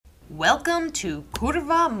Welcome to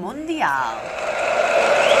Curva Mundial.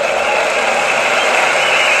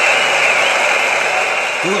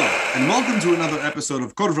 Hello, and welcome to another episode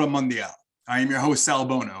of Curva Mundial. I am your host, Sal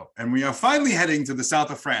Bono, and we are finally heading to the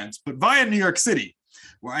south of France, but via New York City,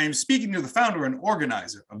 where I am speaking to the founder and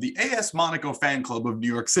organizer of the AS Monaco fan club of New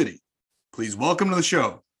York City. Please welcome to the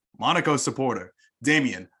show, Monaco supporter,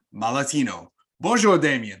 Damien Malatino. Bonjour,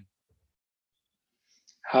 Damien.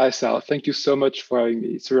 Hi, Sal. Thank you so much for having me.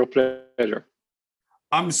 It's a real pleasure.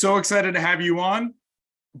 I'm so excited to have you on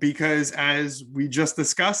because, as we just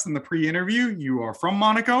discussed in the pre-interview, you are from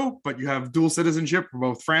Monaco, but you have dual citizenship for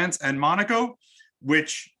both France and Monaco,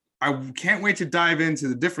 which I can't wait to dive into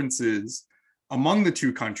the differences among the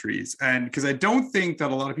two countries. And because I don't think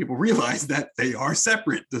that a lot of people realize that they are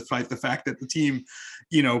separate, despite the fact that the team,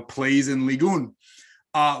 plays in Ligue 1.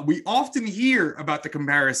 We often hear about the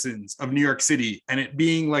comparisons of New York City and it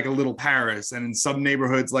being like a little Paris, and in some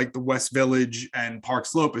neighborhoods like the West Village and Park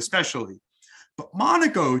Slope especially. But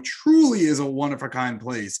Monaco truly is a one-of-a-kind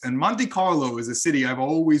place, and Monte Carlo is a city I've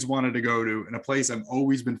always wanted to go to and a place I've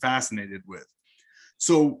always been fascinated with.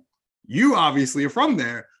 So you obviously are from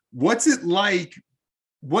there. What's it like?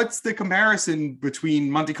 What's the comparison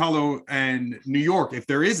between Monte Carlo and New York, if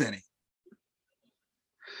there is any?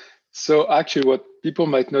 So actually, what people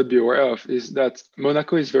might not be aware of is that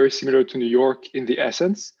Monaco is very similar to New York in the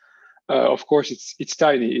essence. Of course, it's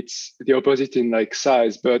tiny. It's the opposite in like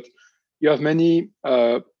size, but you have many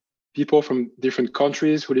people from different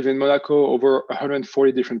countries who live in Monaco, over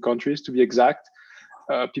 140 different countries to be exact.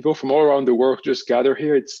 People from all around the world just gather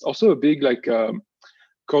here. It's also a big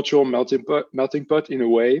cultural melting pot in a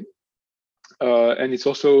way, and it's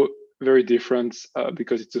also very different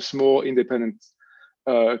because it's a small independent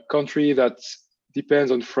country that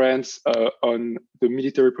depends on France on the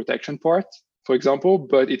military protection part, for example,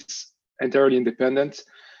 but it's entirely independent.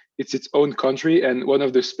 It's its own country, and one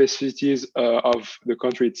of the specificities of the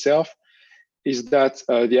country itself is that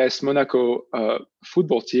the AS Monaco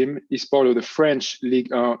football team is part of the French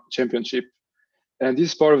Ligue 1 championship. And this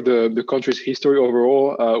is part of the country's history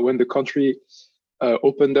overall. When the country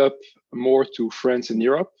opened up more to France and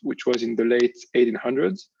Europe, which was in the late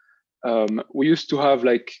 1800s, we used to have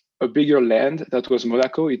like a bigger land that was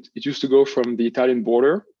Monaco. It used to go from the Italian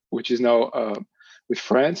border, which is now with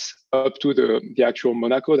France, up to the actual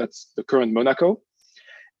Monaco. That's the current Monaco.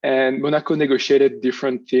 And Monaco negotiated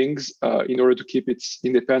different things in order to keep its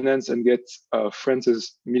independence and get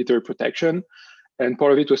France's military protection. And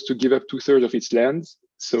part of it was to give up 2/3 of its land.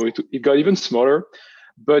 So it got even smaller.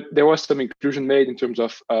 But there was some inclusion made in terms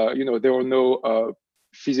of, there were no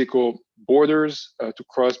physical borders to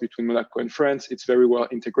cross between Monaco and France. It's very well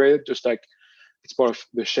integrated, just like it's part of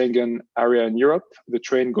the Schengen area in Europe. The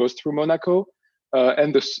train goes through Monaco,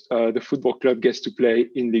 and the football club gets to play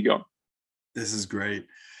in Ligue 1. This is great.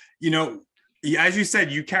 As you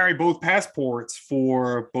said, you carry both passports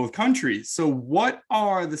for both countries. So what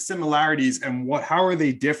are the similarities and how are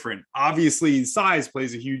they different? Obviously, size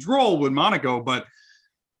plays a huge role with Monaco, but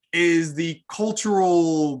is the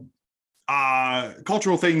cultural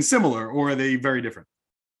things similar, or are they very different?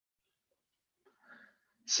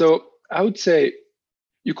 So I would say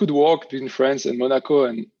you could walk between France and Monaco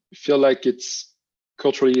and feel like it's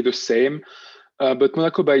culturally the same, but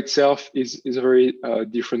Monaco by itself is a very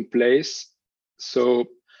different place. So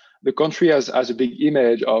the country has a big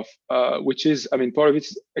image of, which is, part of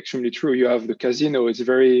it's extremely true. You have the casino. It's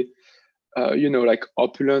very, like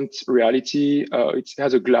opulent reality. It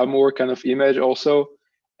has a glamour kind of image also.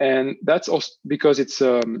 And that's also because it's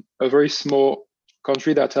a very small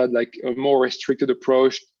country that had like a more restricted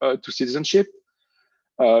approach to citizenship.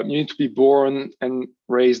 You need to be born and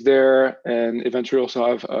raised there, and eventually also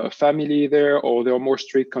have a family there, or there are more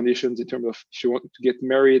strict conditions in terms of if you want to get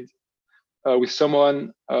married with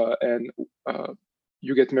someone and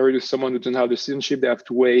you get married with someone who doesn't have the citizenship, they have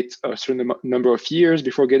to wait a certain number of years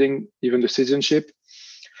before getting even the citizenship.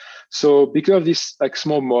 So because of this like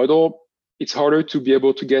small model, it's harder to be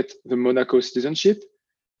able to get the Monaco citizenship.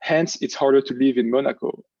 Hence, it's harder to live in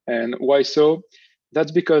Monaco. And why so?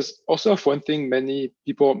 That's because also of one thing many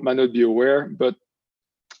people might not be aware, but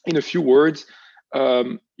in a few words,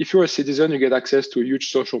 if you're a citizen, you get access to a huge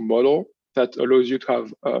social model that allows you to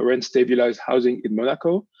have rent stabilized housing in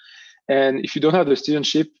Monaco. And if you don't have the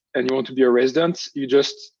citizenship and you want to be a resident, you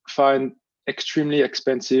just find extremely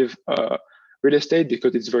expensive real estate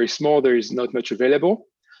because it's very small, there is not much available.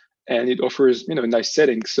 And it offers, a nice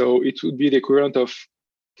setting. So it would be the equivalent of,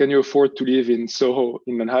 can you afford to live in Soho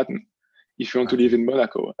in Manhattan if you want to live in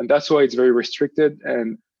Monaco? And that's why it's very restricted.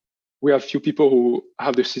 And we have few people who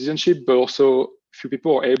have the citizenship, but also few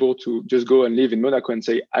people are able to just go and live in Monaco and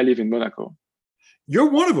say, I live in Monaco. You're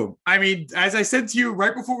one of them. I mean, as I said to you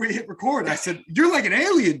right before we hit record, I said, you're like an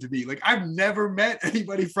alien to me. Like, I've never met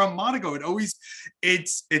anybody from Monaco.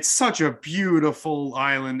 It's such a beautiful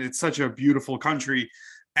island. It's such a beautiful country.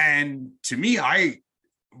 And to me,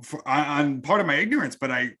 I'm part of my ignorance,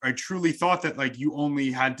 but I truly thought that like you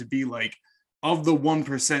only had to be like of the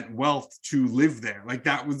 1% wealth to live there. Like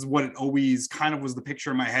that was what it always kind of was the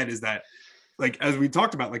picture in my head, is that like, as we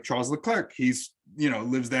talked about, like Charles Leclerc, he's,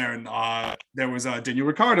 lives there. And there was Daniel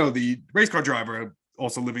Ricciardo, the race car driver,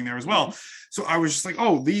 also living there as well. So I was just like,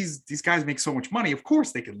 oh, these guys make so much money. Of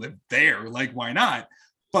course they could live there. Like, why not?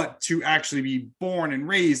 But to actually be born and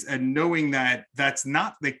raised and knowing that that's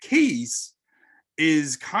not the case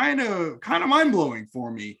is kind of mind blowing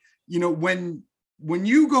for me. When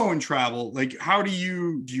you go and travel, like, how do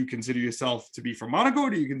you consider yourself to be from Monaco? Or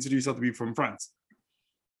do you consider yourself to be from France?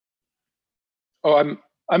 Oh,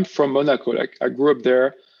 I'm from Monaco. Like I grew up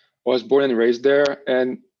there, was born and raised there.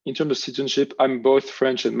 And in terms of citizenship, I'm both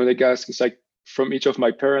French and Monegasque. It's like from each of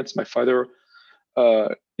my parents. My father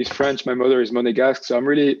is French, my mother is Monegasque. So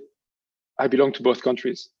I belong to both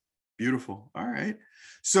countries. Beautiful. All right.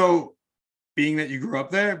 So being that you grew up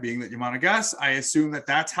there, being that you're Monegasque, I assume that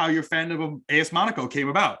that's how your fandom of AS Monaco came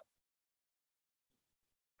about.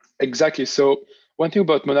 Exactly. So one thing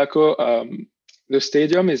about Monaco, the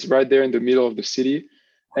stadium is right there in the middle of the city.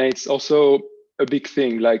 And it's also a big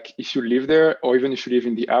thing. Like if you live there, or even if you live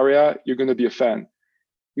in the area, you're going to be a fan.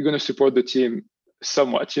 You're going to support the team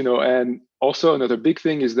somewhat, And also another big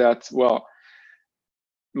thing is that, well,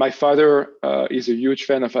 my father is a huge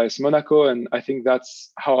fan of AS Monaco, and I think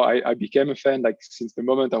that's how I became a fan, like since the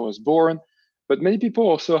moment I was born. But many people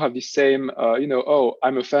also have the same, oh,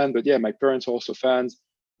 I'm a fan, but yeah, my parents are also fans.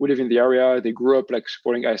 We live in the area. They grew up like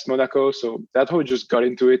supporting AS Monaco, so that's how we just got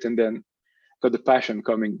into it, and then got the passion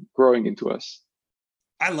growing into us.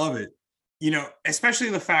 I love it. Especially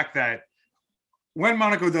the fact that when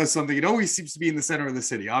Monaco does something, it always seems to be in the center of the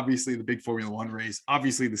city. Obviously, the big Formula One race,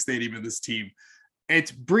 obviously the stadium of this team.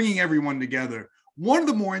 It's bringing everyone together. One of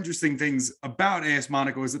the more interesting things about AS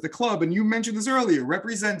Monaco is that the club, and you mentioned this earlier,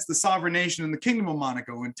 represents the sovereign nation and the Kingdom of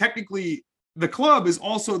Monaco. And technically, the club is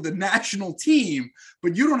also the national team,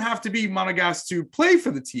 but you don't have to be Monegasque to play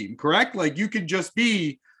for the team, correct? Like you could just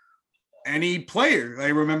be any player. I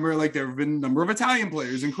remember like there have been a number of Italian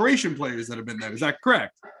players and Croatian players that have been there. Is that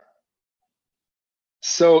correct?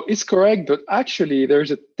 So it's correct, but actually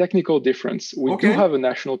there's a technical difference. We do have a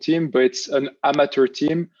national team, but it's an amateur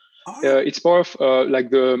team. It's part of like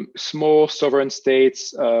the small sovereign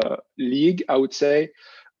states league, I would say,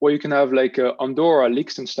 where you can have like Andorra,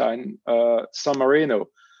 Liechtenstein, San Marino.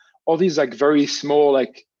 All these like very small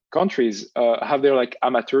like countries have their like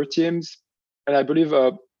amateur teams. And I believe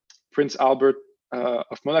Prince Albert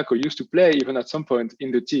of Monaco used to play even at some point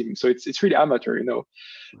in the team. So it's really amateur,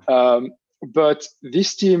 But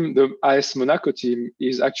this team, the AS Monaco team,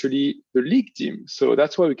 is actually the league team. So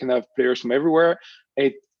that's why we can have players from everywhere.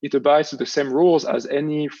 It abides to the same rules as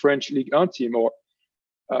any French Ligue 1 team. Or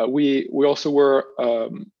we also were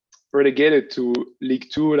relegated to League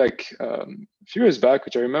 2 like a few years back,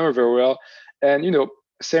 which I remember very well. And,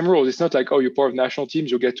 same rules. It's not like, oh, you're part of national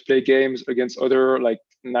teams, you'll get to play games against other like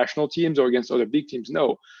national teams or against other big teams.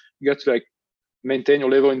 No, you get to like maintain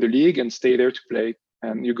your level in the league and stay there to play.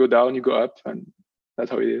 And you go down, you go up, and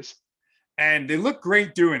that's how it is. And they look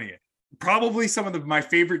great doing it. Probably some of my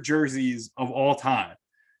favorite jerseys of all time.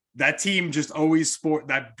 That team just always sport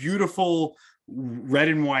that beautiful red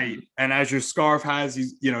and white. And as your scarf has,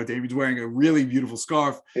 David's wearing a really beautiful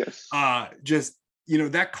scarf. Yes.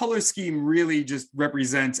 That color scheme really just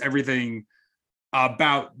represents everything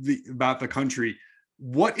about the country.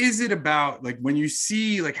 What is it about, like, when you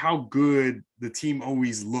see like how good the team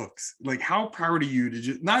always looks, like how proud are you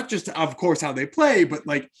to not just of course how they play, but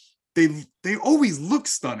like they always look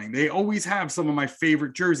stunning. They always have some of my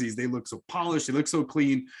favorite jerseys. They look so polished, they look so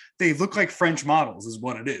clean. They look like French models is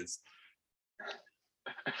what it is.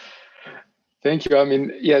 Thank you. I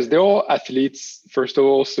mean, yes, they're all athletes, first of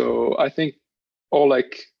all. So I think all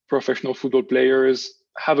like professional football players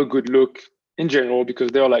have a good look in general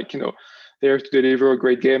because they're like, there to deliver a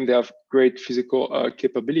great game. They have great physical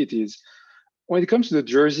capabilities. When it comes to the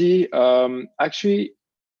jersey, actually,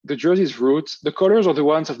 the jersey's roots, the colors are the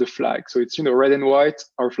ones of the flag. So it's, red and white.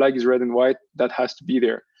 Our flag is red and white. That has to be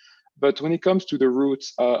there. But when it comes to the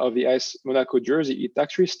roots of the AS Monaco jersey, it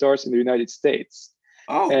actually starts in the United States.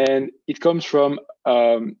 Oh. And it comes from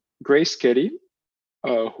Grace Kelly,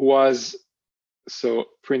 who was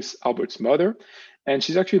Prince Albert's mother. And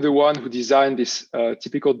she's actually the one who designed this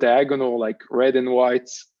typical diagonal, like red and white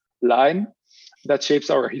line that shapes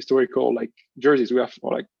our historical like jerseys we have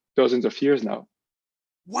for like dozens of years now.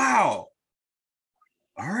 Wow.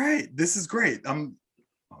 All right. This is great. I'm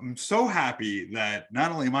so happy that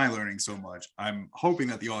not only am I learning so much, I'm hoping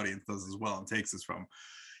that the audience does as well and takes this from,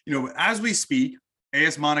 as we speak,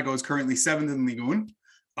 AS Monaco is currently 7th in Ligue 1.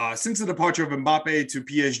 Since the departure of Mbappe to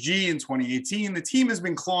PSG in 2018, the team has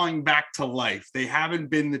been clawing back to life. They haven't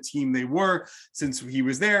been the team they were since he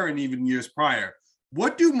was there and even years prior.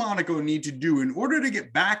 What do Monaco need to do in order to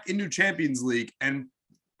get back into Champions League and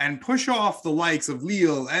push off the likes of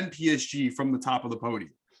Lille and PSG from the top of the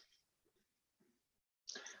podium?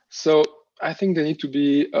 So I think they need to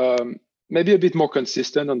be maybe a bit more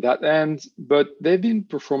consistent on that end, but they've been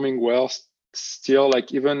performing well still,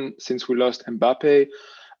 like even since we lost Mbappe.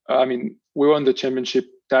 I mean, we won the championship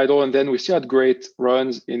title, and then we still had great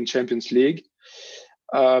runs in Champions League.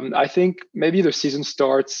 I think maybe the season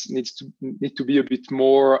starts need to be a bit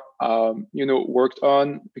more, worked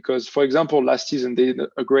on, because, for example, last season they did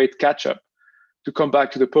a great catch up to come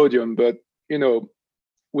back to the podium, but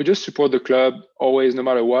we just support the club always, no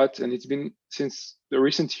matter what, and it's been since the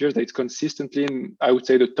recent years that it's consistently in, I would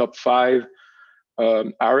say, the top 5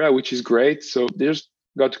 area, which is great. So they just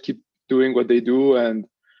got to keep doing what they do, and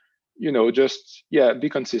be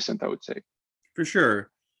consistent, I would say. For sure.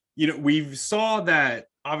 We've saw that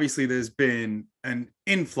obviously there's been an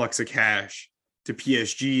influx of cash to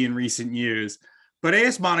PSG in recent years, but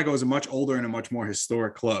AS Monaco is a much older and a much more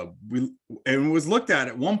historic club. And was looked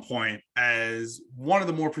at one point as one of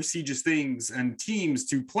the more prestigious things and teams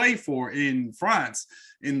to play for in France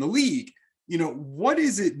in the league. What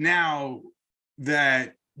is it now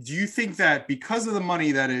that do you think that because of the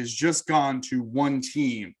money that has just gone to one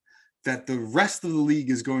team, that the rest of the league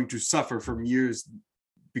is going to suffer from years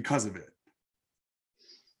because of it?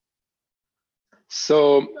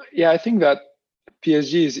 So, I think that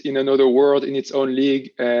PSG is in another world in its own league,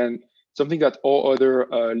 and something that all other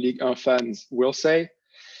Ligue 1 fans will say.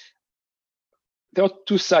 There are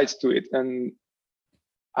 2 sides to it, and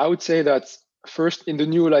I would say that first, in the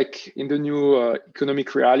new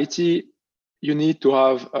economic reality, you need to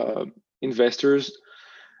have investors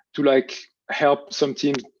to help some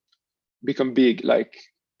teams become big,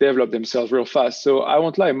 develop themselves real fast. So I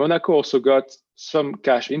won't lie, Monaco also got some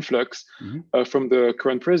cash influx from the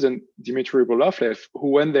current president, Dimitri Bolavlev, who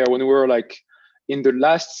went there when we were in the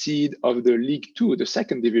last seed of the League 2, the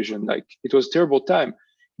second division. It was a terrible time.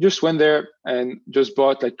 He just went there and just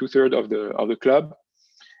bought 2/3 of the club.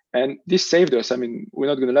 And this saved us. I mean, we're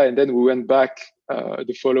not going to lie. And then we went back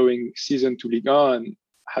the following season to Ligue 1 and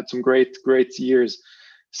had some great years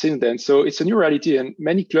since then. So it's a new reality, and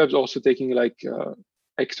many clubs also taking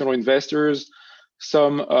external investors.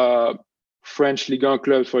 Some French Ligue 1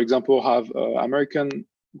 clubs, for example, have American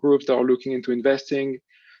groups that are looking into investing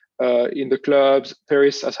in the clubs.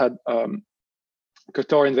 Paris has had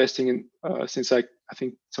Qatar investing in since I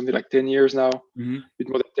think something like 10 years now, a bit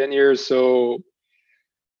more than 10 years. So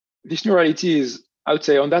this new reality is, I would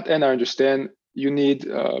say, on that end, I understand you need,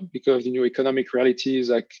 because of the new economic realities,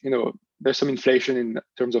 there's some inflation in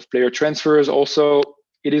terms of player transfers. Also,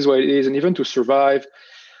 it is what it is. And even to survive,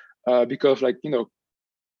 because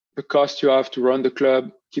the cost you have to run the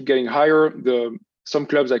club keep getting higher. Some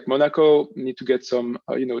clubs like Monaco need to get some,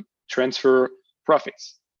 transfer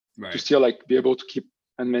profits to still be able to keep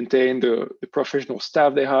and maintain the professional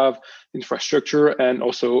staff they have, infrastructure, and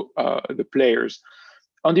also the players.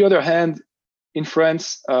 On the other hand, in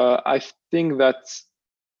France, I think that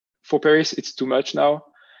for Paris, it's too much now.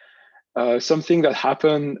 Something that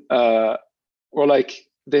happened, or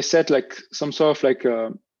they set some sort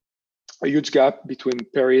of a huge gap between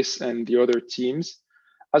Paris and the other teams.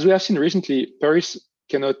 As we have seen recently, Paris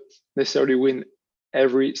cannot necessarily win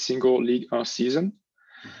every single Ligue 1 season,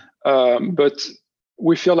 but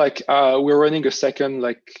we feel we're running a second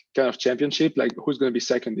kind of championship. Who's going to be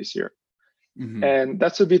second this year? And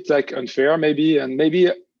that's a bit unfair, maybe, and maybe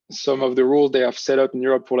some of the rules they have set up in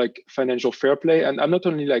Europe for financial fair play. And I'm not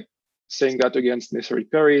only saying that against necessarily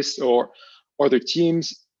Paris or other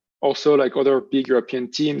teams, also other big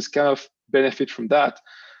European teams kind of benefit from that.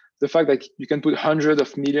 The fact that you can put hundreds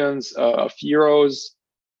of millions of euros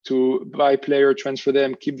to buy player, transfer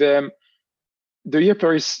them, keep them. The year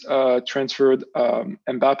Paris transferred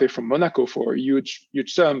Mbappe from Monaco for a huge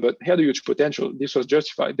sum, but he had a huge potential. This was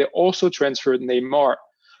justified. They also transferred Neymar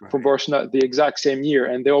from Barcelona the exact same year,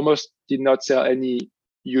 and they almost did not sell any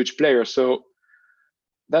huge players. So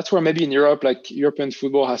that's where maybe in Europe, European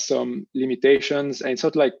football has some limitations, and it's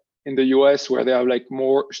not in the US where they have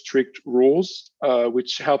more strict rules,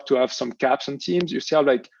 which help to have some caps on teams. You still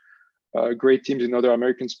have great teams in other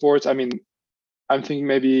American sports. I mean, I'm thinking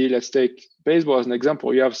maybe let's take baseball as an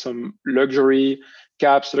example. You have some luxury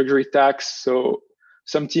caps, luxury tax. So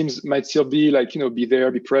some teams might still be like, be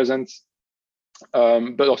there, be present,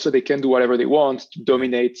 but also they can do whatever they want to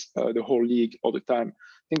dominate the whole league all the time.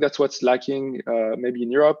 I think that's what's lacking maybe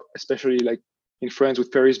in Europe, especially like in France,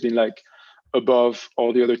 with Paris being like above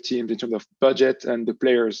all the other teams in terms of budget and the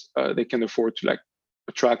players they can afford to like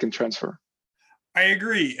attract and transfer. I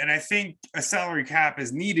agree. And I think a salary cap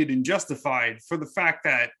is needed and justified for the fact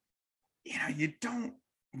that, you don't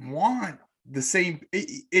want the same.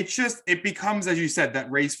 It becomes, as you said,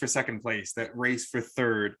 that race for second place, that race for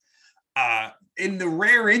third. In the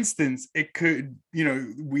rare instance, it could,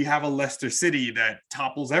 we have a Leicester City that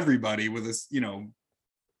topples everybody with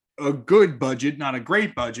a good budget, not a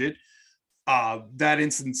great budget. That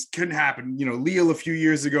instance couldn't happen. Lille a few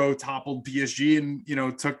years ago toppled PSG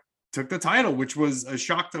and, took the title, which was a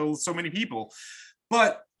shock to so many people.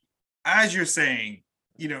 But as you're saying,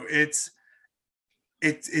 it's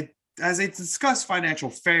as they discuss financial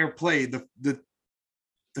fair play, the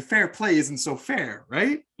fair play isn't so fair,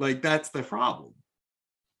 right? Like that's the problem.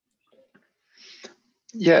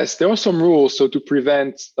 Yes, there are some rules so to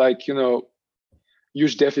prevent like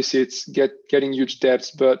huge deficits, getting huge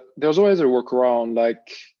debts, but there's always a workaround. Like,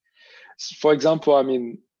 for example, I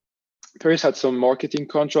mean, Paris had some marketing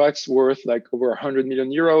contracts worth like over 100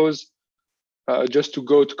 million euros just to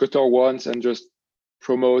go to Qatar once and just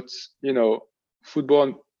promote, football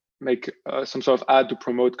and make some sort of ad to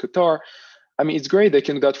promote Qatar. I mean, it's great they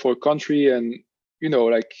can do that for a country and,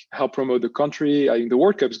 like help promote the country. I think the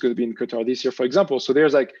World Cup is going to be in Qatar this year, for example. So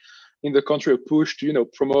there's like in the country a push to,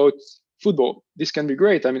 promote football. This can be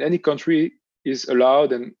great. I mean, any country is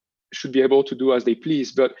allowed and should be able to do as they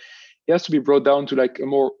please, but it has to be brought down to like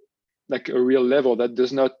a real level that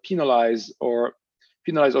does not penalize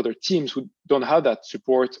other teams who don't have that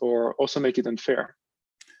support or also make it unfair.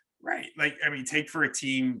 Right. Like, I mean, take for a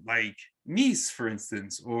team like Nice, for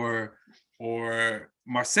instance, or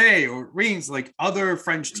Marseille or Reims, like other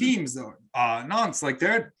French teams, Nantes, like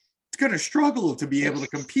they're going to struggle to be able to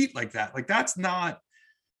compete like that. Like that's not,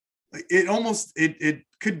 it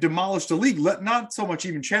could demolish the league. Not so much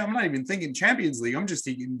even, I'm not even thinking Champions League. I'm just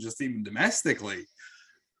thinking even domestically.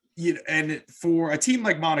 And for a team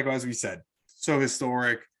like Monaco, as we said, so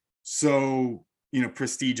historic, so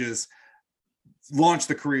prestigious, launched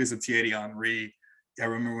the careers of Thierry Henry. I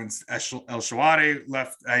remember when El Shaarawy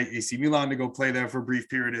left AC Milan to go play there for a brief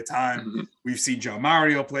period of time. Mm-hmm. We've seen João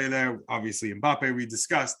Mario play there. Obviously, Mbappe, we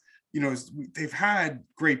discussed. They've had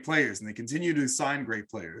great players and they continue to sign great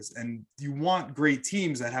players. And you want great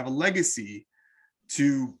teams that have a legacy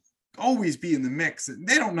to always be in the mix. And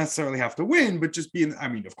they don't necessarily have to win, but just be I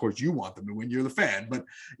mean, of course you want them to win, you're the fan, but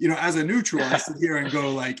as a neutral, I sit here and go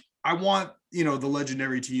like, I want, the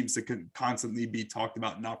legendary teams that can constantly be talked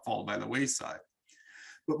about and not fall by the wayside.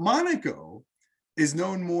 But Monaco is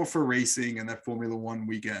known more for racing and that Formula One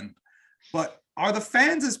weekend. But are the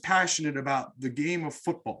fans as passionate about the game of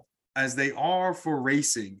football as they are for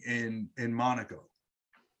racing in Monaco?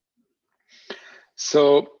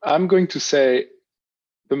 So I'm going to say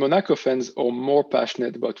the Monaco fans are more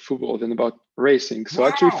passionate about football than about racing. So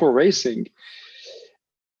actually for racing,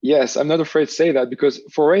 yes, I'm not afraid to say that, because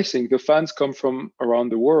for racing, the fans come from around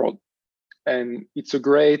the world. And it's a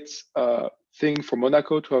great thing for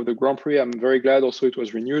Monaco to have the Grand Prix. I'm very glad also it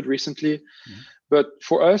was renewed recently. Mm-hmm. But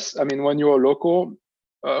for us, I mean, when you're a local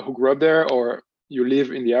who grew up there or you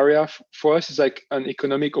live in the area, for us, it's like an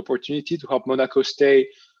economic opportunity to help Monaco stay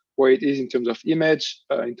where it is in terms of image,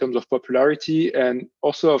 in terms of popularity, and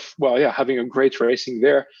also of, having a great racing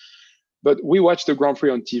there. But we watch the Grand Prix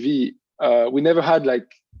on TV. We never had,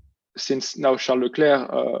 like, since now Charles Leclerc,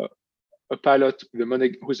 a pilot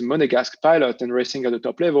who's a Monegasque pilot and racing at the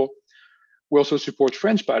top level. We also support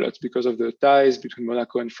French pilots because of the ties between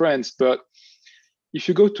Monaco and France. But if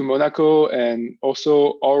you go to Monaco and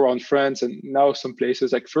also all around France and now some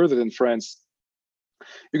places like further than France,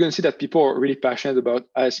 you're going to see that people are really passionate about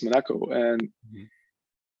AS Monaco. And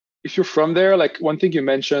if you're from there, like one thing you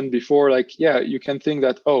mentioned before, like, you can think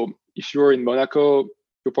that, if you're in Monaco,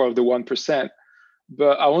 you're part of the 1%.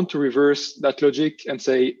 But I want to reverse that logic and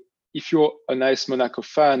say, if you're a nice Monaco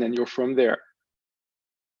fan and you're from there,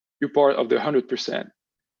 you're part of the 100%.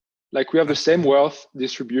 Like we have the same wealth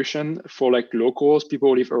distribution for like locals, people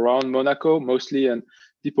who live around Monaco mostly, and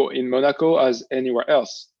people in Monaco as anywhere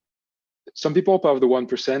else. Some people part of the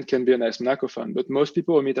 1% can be a nice Monaco fan, but most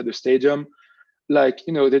people who meet at the stadium, like,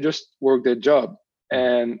 they just work their job.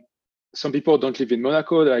 And some people don't live in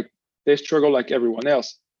Monaco, like they struggle like everyone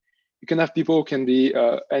else. You can have people who can be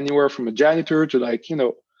anywhere from a janitor to like,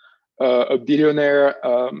 a billionaire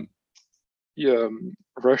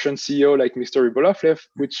Russian CEO like Mr. Rybolovlev,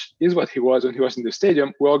 which is what he was when he was in the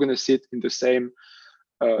stadium. We're all going to sit in the same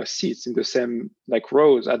seats, in the same like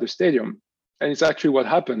rows at the stadium. And it's actually what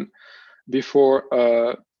happened before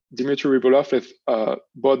Dmitry Rybolovlev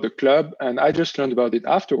bought the club. And I just learned about it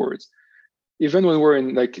afterwards. Even when we're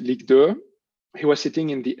in like Ligue 2, he was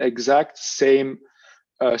sitting in the exact same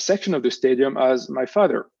section of the stadium as my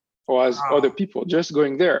father or as other people, just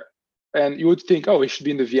going there. And you would think, oh, he should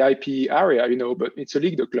be in the VIP area, but it's a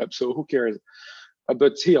Ligue 2 club, so who cares?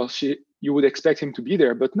 But you would expect him to be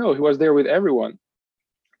there. But no, he was there with everyone,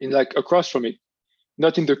 in like across from it,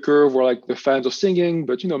 not in the curve where like the fans are singing,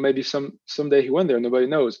 but maybe someday he went there, nobody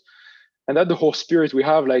knows. And that's the whole spirit we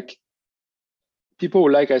have. Like people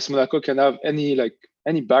who like AS Monaco can have any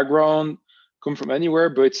background, come from anywhere,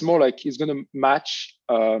 but it's more like it's going to match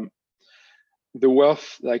the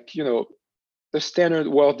wealth, like the standard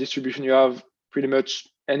wealth distribution you have pretty much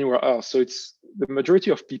anywhere else. So it's the majority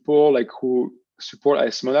of people like who support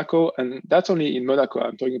AS Monaco, and that's only in Monaco.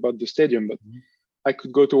 I'm talking about the stadium, but I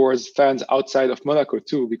could go towards fans outside of Monaco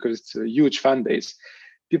too, because it's a huge fan base.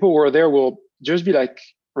 People who are there will just be like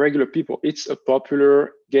regular people. It's a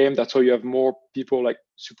popular game. That's why you have more people like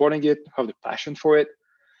supporting it, have the passion for it.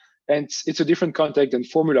 And it's a different context than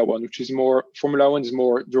Formula One, which is more, Formula One is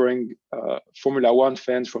more drawing Formula One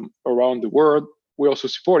fans from around the world. We also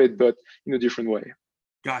support it, but in a different way.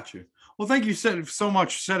 Gotcha. Well, thank you so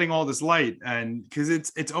much for setting all this light. And because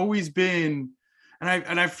it's always been,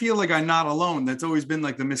 and I feel like I'm not alone. That's always been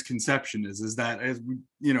like the misconception is that, as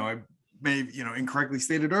I may incorrectly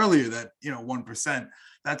stated earlier, that 1%,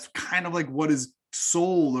 that's kind of like what is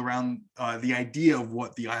sold around the idea of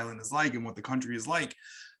what the island is like and what the country is like.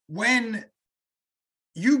 When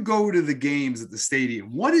you go to the games at the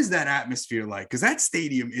stadium, what is that atmosphere like? Because that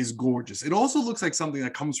stadium is gorgeous. It also looks like something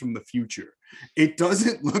that comes from the future. It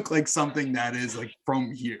doesn't look like something that is like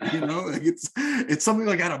from here, like it's something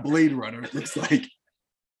like out of Blade Runner. It looks like.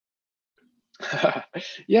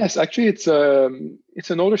 Yes, actually, it's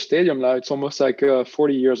an older stadium now. It's almost like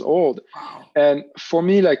 40 years old. Wow. And for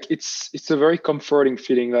me, like it's a very comforting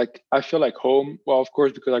feeling. Like I feel like home. Well, of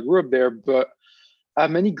course, because I grew up there, but I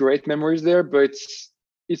have many great memories there. But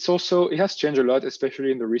it's also, it has changed a lot,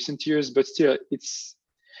 especially in the recent years. But still, it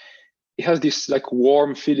has this like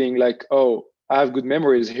warm feeling, like, oh, I have good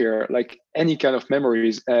memories here, like any kind of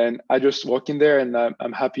memories. And I just walk in there, and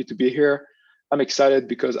I'm happy to be here. I'm excited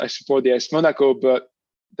because I support the AS Monaco, but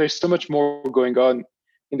there's so much more going on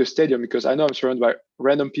in the stadium because I know I'm surrounded by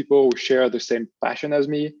random people who share the same passion as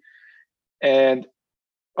me. And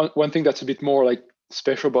one thing that's a bit more like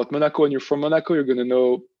special about Monaco, when you're from Monaco, you're gonna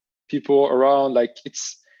know people around. Like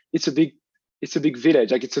it's a big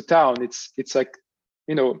village. Like it's a town. It's like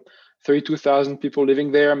 32,000 people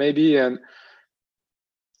living there maybe, and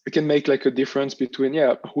it can make like a difference between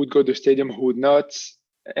who would go to the stadium, who would not.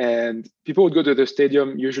 And people would go to the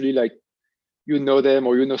stadium usually like them,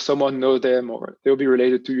 or someone knows them, or they'll be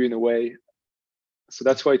related to you in a way. So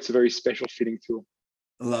that's why it's a very special feeling too.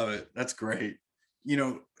 Love it. That's great.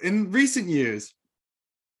 In recent years,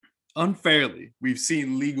 unfairly, we've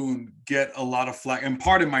seen Ligue 1 get a lot of flack. And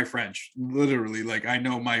pardon my French, literally, like I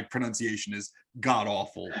know my pronunciation is god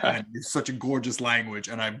awful and it's such a gorgeous language,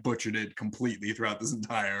 and I butchered it completely throughout this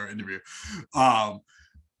entire interview.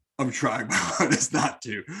 I'm trying my hardest not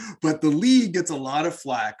to, but the league gets a lot of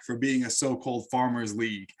flack for being a so-called farmers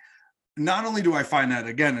league. Not only do I find that,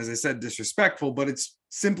 again, as I said, disrespectful, but it's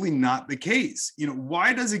simply not the case.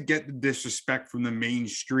 Why does it get the disrespect from the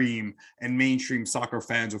mainstream soccer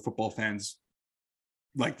fans or football fans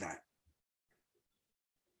like that?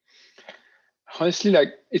 Honestly, like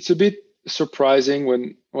it's a bit surprising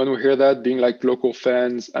when we hear that, being like local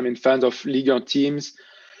fans, fans of Ligue 1 teams.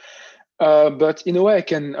 But in a way, I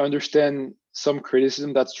can understand some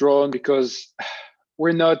criticism that's drawn because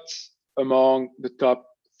we're not among the top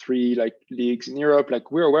 3 like leagues in Europe.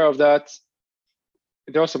 Like we're aware of that.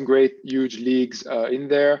 There are some great, huge leagues in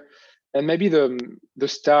there, and maybe the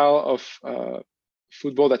style of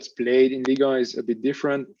football that's played in Ligue 1 is a bit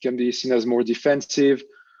different. It can be seen as more defensive.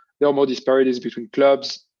 There are more disparities between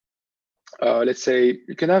clubs. Let's say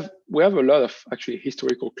we have a lot of actually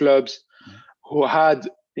historical clubs who had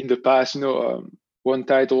in the past, won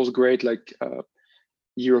titles, great like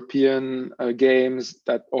European games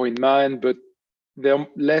that are in mind, but they're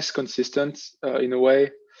less consistent in a way.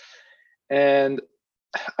 And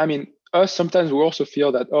us sometimes we also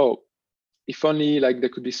feel that, oh, if only like there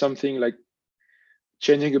could be something like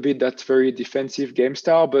changing a bit that very defensive game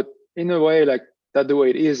style, but in a way like that's the way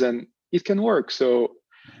it is, and it can work. So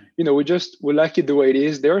we like it the way it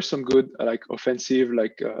is. There are some good like offensive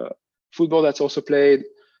like football that's also played.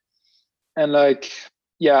 And like,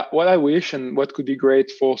 yeah, what I wish and what could be great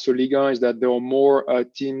for Liga is that there are more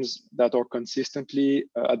teams that are consistently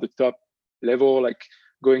at the top level, like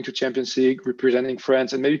going to Champions League, representing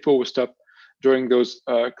France, and maybe people will stop during those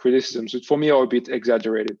criticisms, which for me are a bit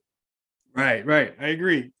exaggerated. Right, right. I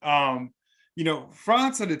agree.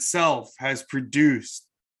 France in itself has produced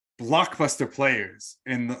blockbuster players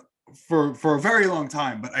for a very long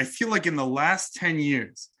time, but I feel like in the last 10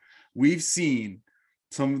 years, we've seen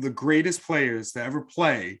some of the greatest players to ever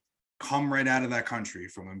play come right out of that country,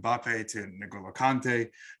 from Mbappe to N'Golo Kante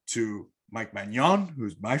to Mike Maignan,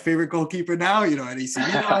 who's my favorite goalkeeper now, at AC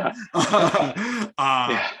Milan.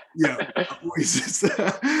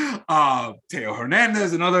 Teo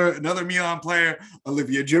Hernandez, another Milan player.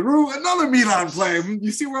 Olivier Giroud, another Milan player.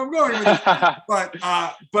 You see where I'm going with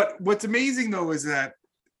it. But what's amazing though is that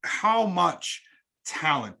how much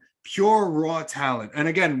talent, pure raw talent, and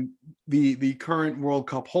again, the current World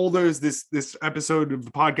Cup holders. This episode of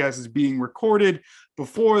the podcast is being recorded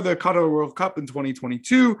before the Qatar World Cup in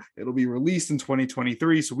 2022. It'll be released in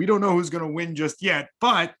 2023, so we don't know who's going to win just yet.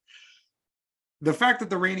 But the fact that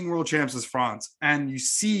the reigning world champs is France, and you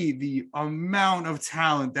see the amount of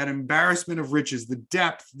talent, that embarrassment of riches, the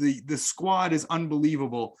depth, the squad is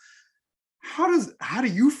unbelievable. How do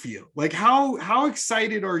you feel? Like how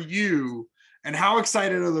excited are you? And how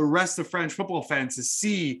excited are the rest of French football fans to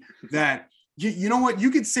see that, you know what,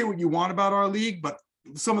 you could say what you want about our league, but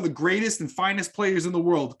some of the greatest and finest players in the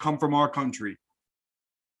world come from our country.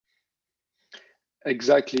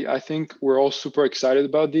 Exactly. I think we're all super excited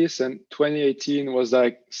about this. And 2018 was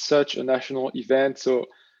like such a national event. So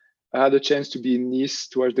I had a chance to be in Nice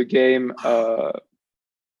to watch the game.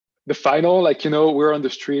 The final, we're on the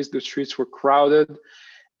streets were crowded.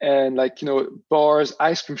 And bars,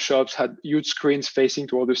 ice cream shops had huge screens facing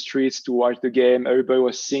toward the streets to watch the game. Everybody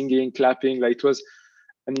was singing, clapping. It was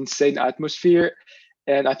an insane atmosphere.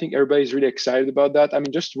 And I think everybody's really excited about that. I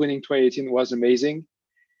mean, just winning 2018 was amazing.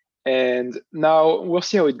 And now we'll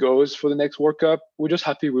see how it goes for the next World Cup. We're just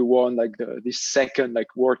happy we won this second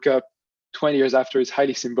World Cup 20 years after. It's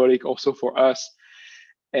highly symbolic also for us.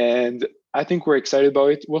 And I think we're excited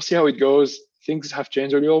about it. We'll see how it goes. Things have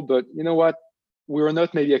changed a little, but you know what? We were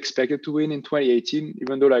not maybe expected to win in 2018,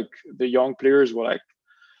 even though the young players were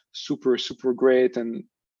super, super great. And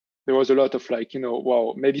there was a lot of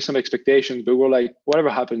wow, maybe some expectations, but we're whatever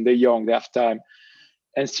happened, they're young, they have time.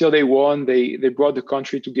 And still they won. They brought the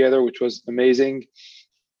country together, which was amazing.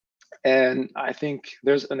 And I think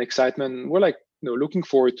there's an excitement. We're looking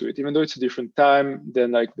forward to it, even though it's a different time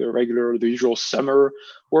than the usual summer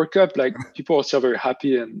World Cup. People are still very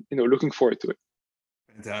happy and looking forward to it.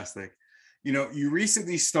 Fantastic. You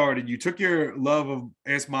recently you took your love of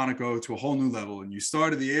AS Monaco to a whole new level, and you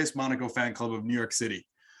started the AS Monaco fan club of New York City.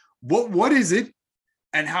 What is it,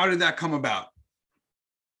 and how did that come about?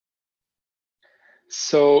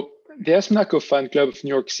 So the AS Monaco fan club of New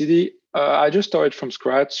York City, I just started from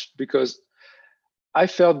scratch because I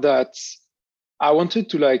felt that I wanted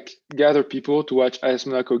to gather people to watch AS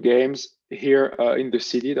Monaco games here in the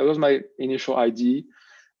city. That was my initial idea.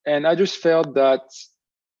 And I just felt that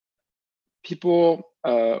people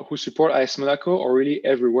who support AS Monaco are really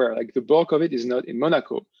everywhere. The bulk of it is not in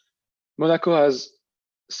Monaco. Monaco has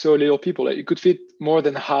so little people. You could fit more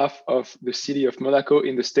than half of the city of Monaco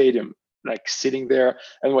in the stadium, sitting there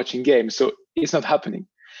and watching games. So it's not happening.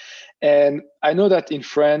 And I know that in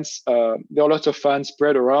France, there are lots of fans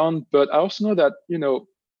spread around, but I also know that, in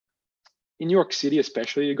New York City,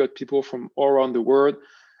 especially, you got people from all around the world.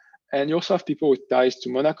 And you also have people with ties to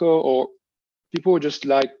Monaco, or people who just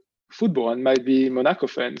like football and might be Monaco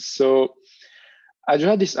fans. So I just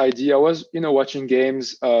had this idea. I was, watching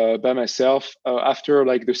games by myself after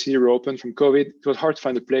the city reopened from COVID. It was hard to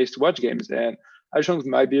find a place to watch games. And I just went with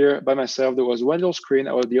my beer by myself. There was one little screen.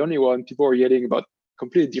 I was the only one. People were yelling about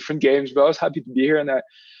completely different games, but I was happy to be here. And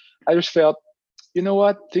I just felt, you know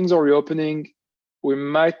what? Things are reopening. We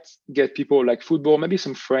might get people like football, maybe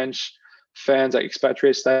some French fans,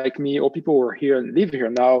 expatriates like me, or people who are here and live here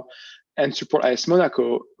now and support AS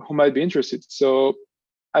Monaco who might be interested. So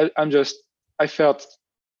I felt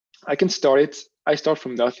I can start it. I start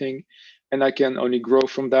from nothing, and I can only grow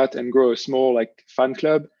from that and grow a small fan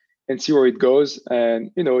club and see where it goes.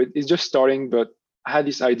 And it's just starting, but I had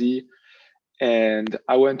this idea, and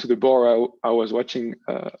I went to the bar. I was watching.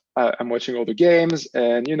 I'm watching all the games,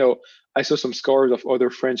 and I saw some scores of other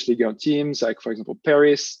French Ligue 1 teams, for example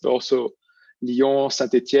Paris, but also Lyon,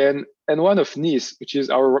 Saint-Etienne, and one of Nice, which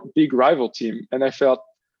is our big rival team. And I felt,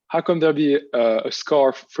 how come there be a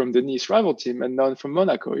scarf from the Nice rival team and none from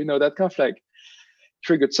Monaco? That kind of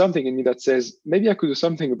triggered something in me that says, maybe I could do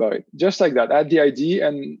something about it. Just like that. I had the idea,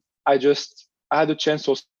 and I had a chance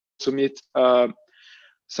to also meet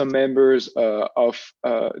some members of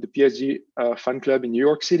the PSG fan club in New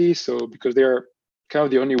York City. So because they're kind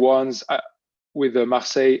of the only ones with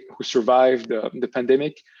Marseille who survived the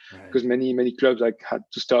pandemic, because many clubs like had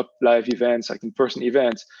to stop live events, like in-person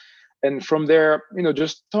events. And from there,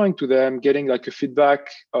 just talking to them, getting like a feedback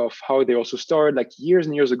of how they also started, like years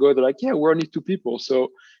and years ago. They're like, yeah, we're only two people, so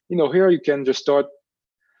here you can just start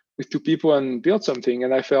with two people and build something.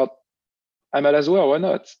 And I felt I might as well, why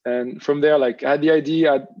not? And from there, like I had the idea,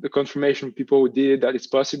 I had the confirmation from people who did that it's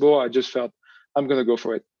possible. I just felt I'm gonna go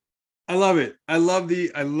for it. I love it. I love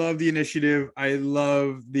the initiative. I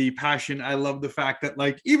love the passion. I love the fact that,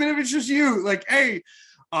 like, even if it's just you, like, hey,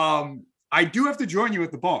 I do have to join you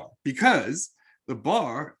at the bar, because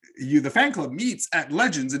the fan club meets at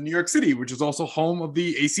Legends in New York City, which is also home of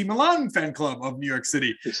the AC Milan fan club of New York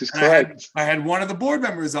City. This is correct. I had one of the board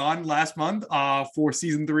members on last month for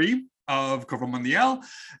season 3 of Curva Mondial.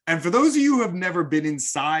 And for those of you who have never been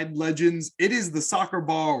inside Legends, it is the soccer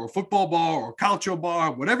bar or football bar or calcio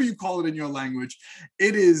bar, whatever you call it in your language.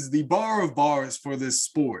 It is the bar of bars for this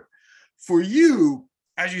sport. For you,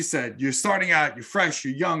 as you said, you're starting out, you're fresh,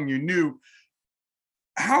 you're young, you're new.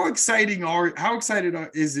 How excited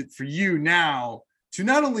is it for you now to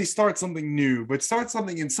not only start something new, but start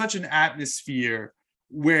something in such an atmosphere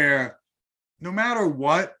where no matter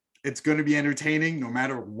what, it's going to be entertaining, no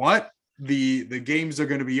matter what the games are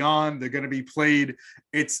going to be on, they're going to be played.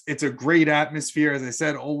 It's a great atmosphere, as I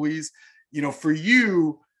said, always. For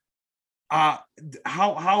you, how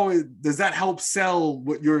does that help sell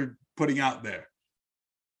what you're putting out there?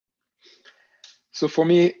 So for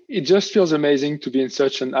me, it just feels amazing to be in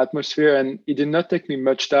such an atmosphere, and it did not take me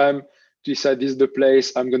much time to decide this is the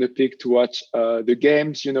place I'm going to pick to watch the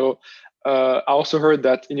games. I also heard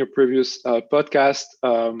that in your previous podcast,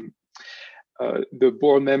 the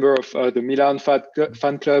board member of the Milan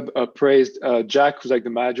fan club praised Jack, who's like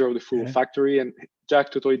the manager of the Football Factory, and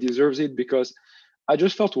Jack totally deserves it, because I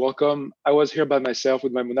just felt welcome. I was here by myself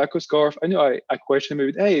with my Monaco scarf. I know I questioned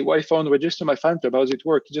him, hey, why phone register my fan club? How does it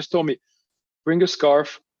work? He just told me, bring a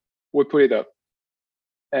scarf, we'll put it up,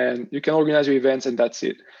 and you can organize your events, and that's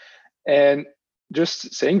it. And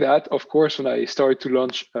just saying that, of course, when I started to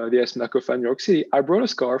launch the AS Monaco Fan New York City, I brought a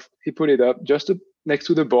scarf. He put it up just next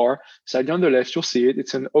to the bar. Slightly on the left, you'll see it.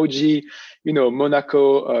 It's an OG,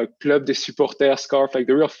 Monaco Club des Supporters scarf, like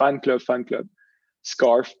the real fan club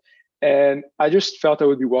scarf. And I just felt I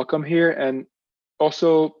would be welcome here. And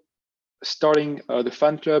also starting the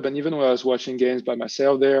fan club, and even when I was watching games by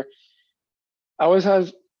myself there, I always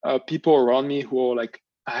have people around me who are like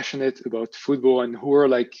passionate about football and who are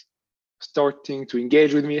like starting to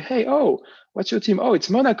engage with me. Hey, what's your team? Oh, it's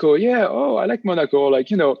Monaco. Yeah. Oh, I like Monaco. Like,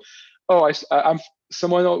 I'm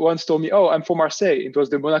someone once told me, I'm from Marseille. It was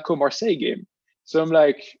the Monaco-Marseille game. So I'm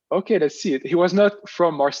like, okay, let's see it. He was not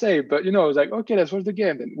from Marseille, but, I was like, okay, let's watch the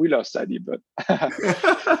game. And we lost, sadly, but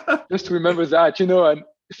just to remember that, and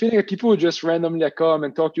feeling like people who just randomly come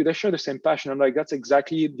and talk to you, they share the same passion. I'm like, that's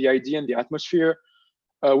exactly the idea and the atmosphere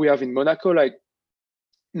we have in Monaco. Like,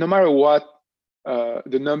 no matter what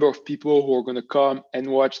the number of people who are going to come and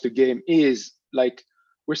watch the game is, like,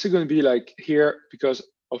 we're still going to be like here because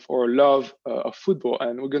of our love of football,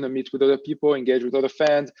 and we're going to meet with other people, engage with other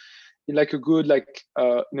fans in like a good, like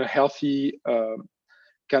healthy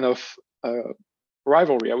kind of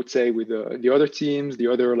rivalry, I would say, with the other teams, the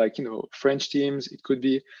other French teams it could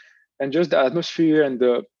be, and just the atmosphere and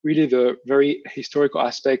the very historical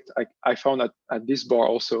aspect I found at this bar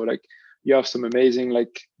also. Like, you have some amazing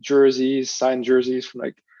like signed jerseys from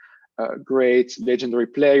like great legendary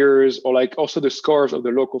players, or like also the scarves of the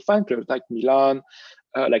local fan clubs like Milan,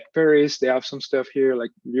 like Paris, they have some stuff here,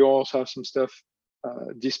 like Lyon also have some stuff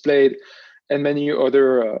displayed, and many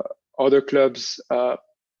other clubs.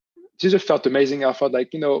 It just felt amazing. I felt like,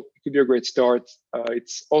 it could be a great start.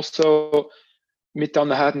 It's also Midtown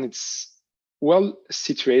Manhattan. It's well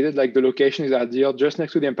situated. Like, the location is ideal, just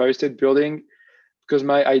next to the Empire State Building. Because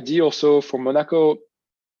my idea also for Monaco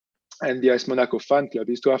and the AS Monaco fan club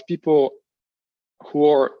is to have people who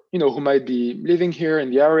are, who might be living here in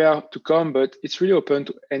the area to come, but it's really open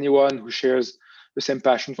to anyone who shares the same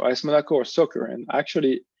passion for AS Monaco or soccer. And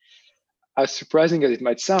actually, as surprising as it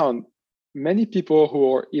might sound, many people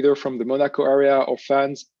who are either from the Monaco area or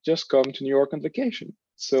fans just come to New York on vacation.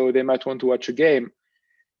 So they might want to watch a game.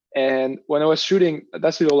 And when I was shooting,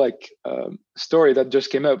 that's a little story that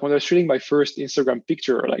just came up. When I was shooting my first Instagram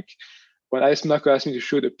picture, like when AS Monaco asked me to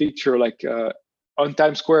shoot a picture on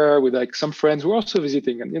Times Square with like some friends who were also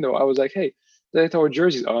visiting, and I was like, hey, let our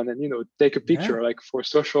jerseys on and take a picture like for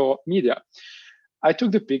social media. I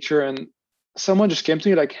took the picture, and someone just came to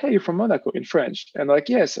me like, "Hey, you're from Monaco," in French, and like,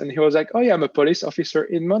 yes, and he was like, "Oh yeah, I'm a police officer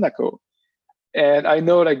in Monaco," and I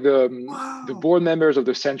know like the Wow. board members of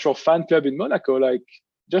the central fan club in Monaco, like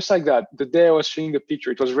just like that. The day I was showing the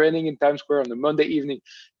picture, it was raining in Times Square on a Monday evening,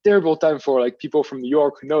 terrible time for like people from New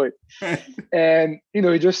York who know it, and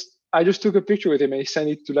he just I just took a picture with him and he sent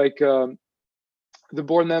it to like the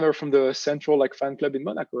board member from the central like fan club in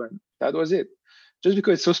Monaco, and that was it. Just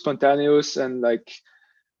because it's so spontaneous and like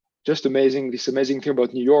just amazing, this amazing thing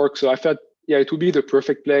about New York. So I felt, yeah, it would be the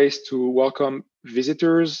perfect place to welcome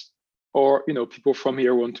visitors or people from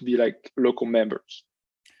here want to be like local members.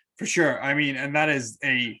 For sure. I mean, and that is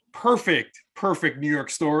a perfect New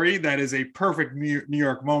York story. That is a perfect New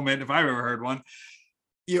York moment, if I've ever heard one.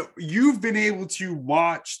 You've been able to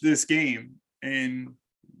watch this game in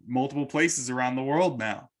multiple places around the world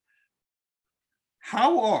now.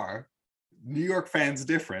 How are New York fans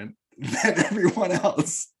different than everyone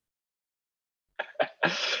else?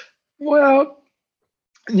 Well,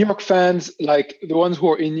 New York fans, like the ones who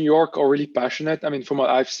are in New York, are really passionate. I mean, from what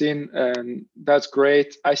I've seen, and that's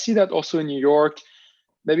great. I see that also in New York,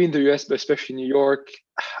 maybe in the US, but especially New York.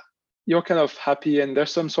 You're kind of happy, and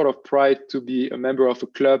there's some sort of pride to be a member of a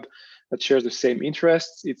club that shares the same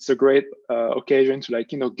interests. It's a great occasion to like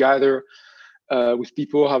gather with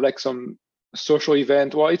people, have like some social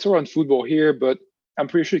event. Well, it's around football here, but I'm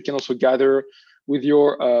pretty sure you can also gather with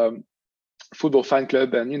your football fan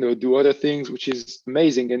club and do other things, which is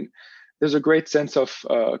amazing. And there's a great sense of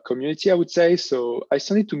community, I would say. So I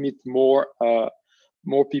still need to meet more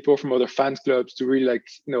people from other fans clubs to really like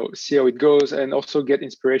see how it goes and also get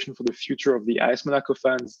inspiration for the future of the AS Monaco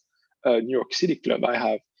fans New York City club I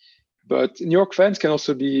have. But New York fans can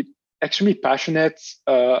also be extremely passionate,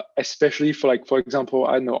 especially for like, for example,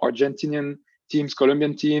 I don't know, Argentinian teams,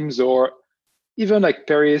 Colombian teams, or even like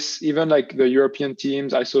Paris, even like the European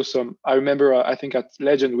teams. I remember, I think at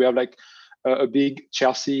Legend, we have like a big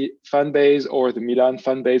Chelsea fan base or the Milan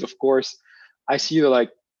fan base, of course. I see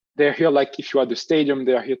they're here, like if you're at the stadium,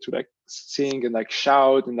 they're here to like sing and like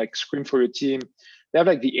shout and like scream for your team. They have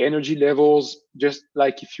like the energy levels, just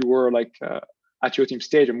like if you were like at your team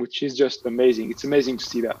stadium, which is just amazing. It's amazing to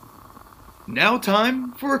see that. Now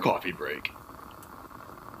time for a coffee break.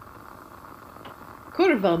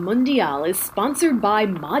 Curva Mundial is sponsored by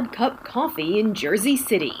Mod Cup Coffee in Jersey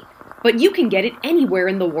City, but you can get it anywhere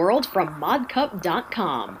in the world from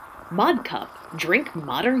modcup.com. Mod Cup, drink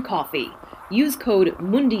modern coffee. Use code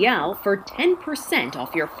MUNDIAL for 10%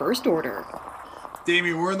 off your first order.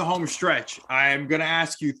 Damien, we're in the home stretch. I'm going to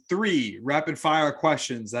ask you 3 rapid fire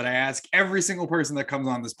questions that I ask every single person that comes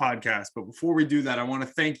on this podcast. But before we do that, I want to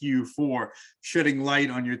thank you for shedding light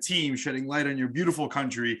on your team, shedding light on your beautiful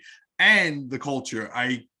country and the culture.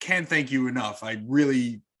 I can't thank you enough.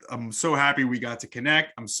 I'm so happy we got to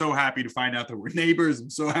connect. I'm so happy to find out that we're neighbors. I'm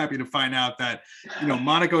so happy to find out that,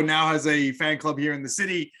 Monaco now has a fan club here in the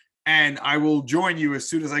city, and I will join you as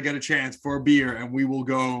soon as I get a chance for a beer, and we will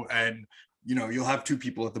go and you'll have 2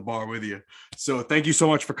 people at the bar with you. So thank you so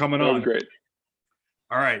much for coming on. Great.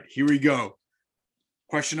 All right, here we go.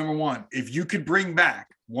 Question number 1. If you could bring back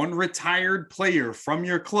one retired player from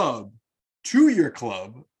your club to your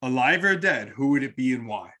club, alive or dead, who would it be and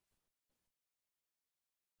why?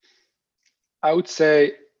 I would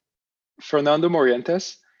say Fernando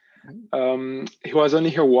Morientes. He was only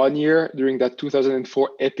here 1 year during that 2004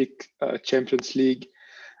 epic Champions League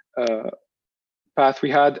path we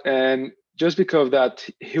had, and just because of that,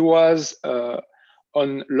 he was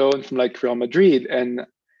on loan from like Real Madrid, and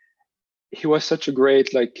he was such a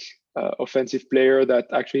great like offensive player that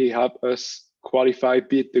actually helped us qualify,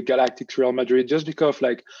 beat the Galactics Real Madrid, just because of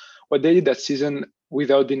like what they did that season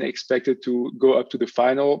without being expected to go up to the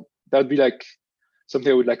final. That would be like something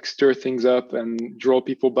that would like stir things up and draw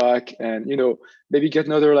people back, and maybe get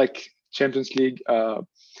another like Champions League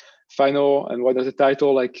final and what is the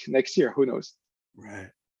title like next year. Who knows? Right.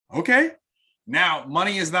 Okay. Now,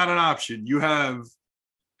 money is not an option. You have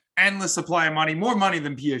endless supply of money, more money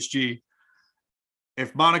than PSG.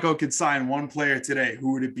 If Monaco could sign one player today,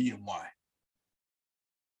 who would it be and why?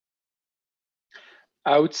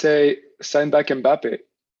 I would say sign back Mbappe.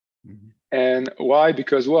 Mm-hmm. And why?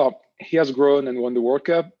 Because, well, he has grown and won the World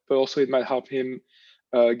Cup, but also it might help him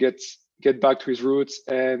get back to his roots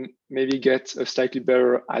and maybe get a slightly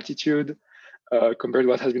better attitude compared to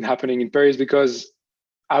what has been happening in Paris, because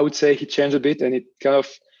I would say he changed a bit and it kind of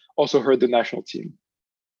also hurt the national team.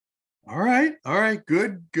 All right.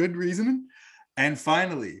 Good reasoning. And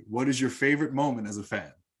finally, what is your favorite moment as a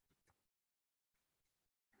fan?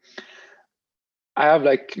 I have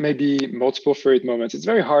like maybe multiple favorite moments. It's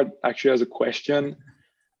very hard actually as a question.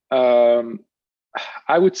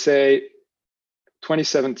 I would say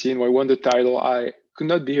 2017 when I won the title. I could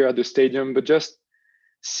not be here at the stadium, but just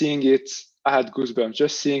seeing it, I had goosebumps.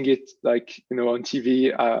 Just seeing it, like, on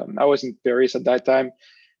TV. I was in Paris at that time,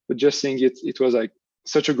 but just seeing it, it was like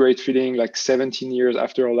such a great feeling. Like 17 years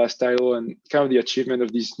after our last title, and kind of the achievement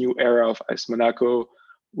of this new era of AS Monaco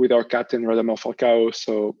with our captain Radamel Falcao.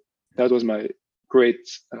 So that was my great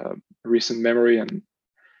recent memory, and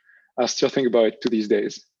I still think about it to these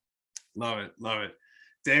days. Love it.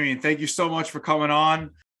 Damien, thank you so much for coming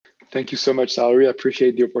on. Thank you so much, Salary. I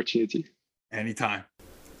appreciate the opportunity. Anytime.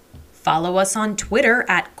 Follow us on Twitter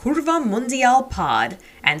at Curva Mundial Pod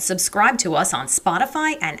and subscribe to us on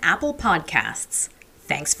Spotify and Apple Podcasts.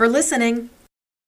 Thanks for listening.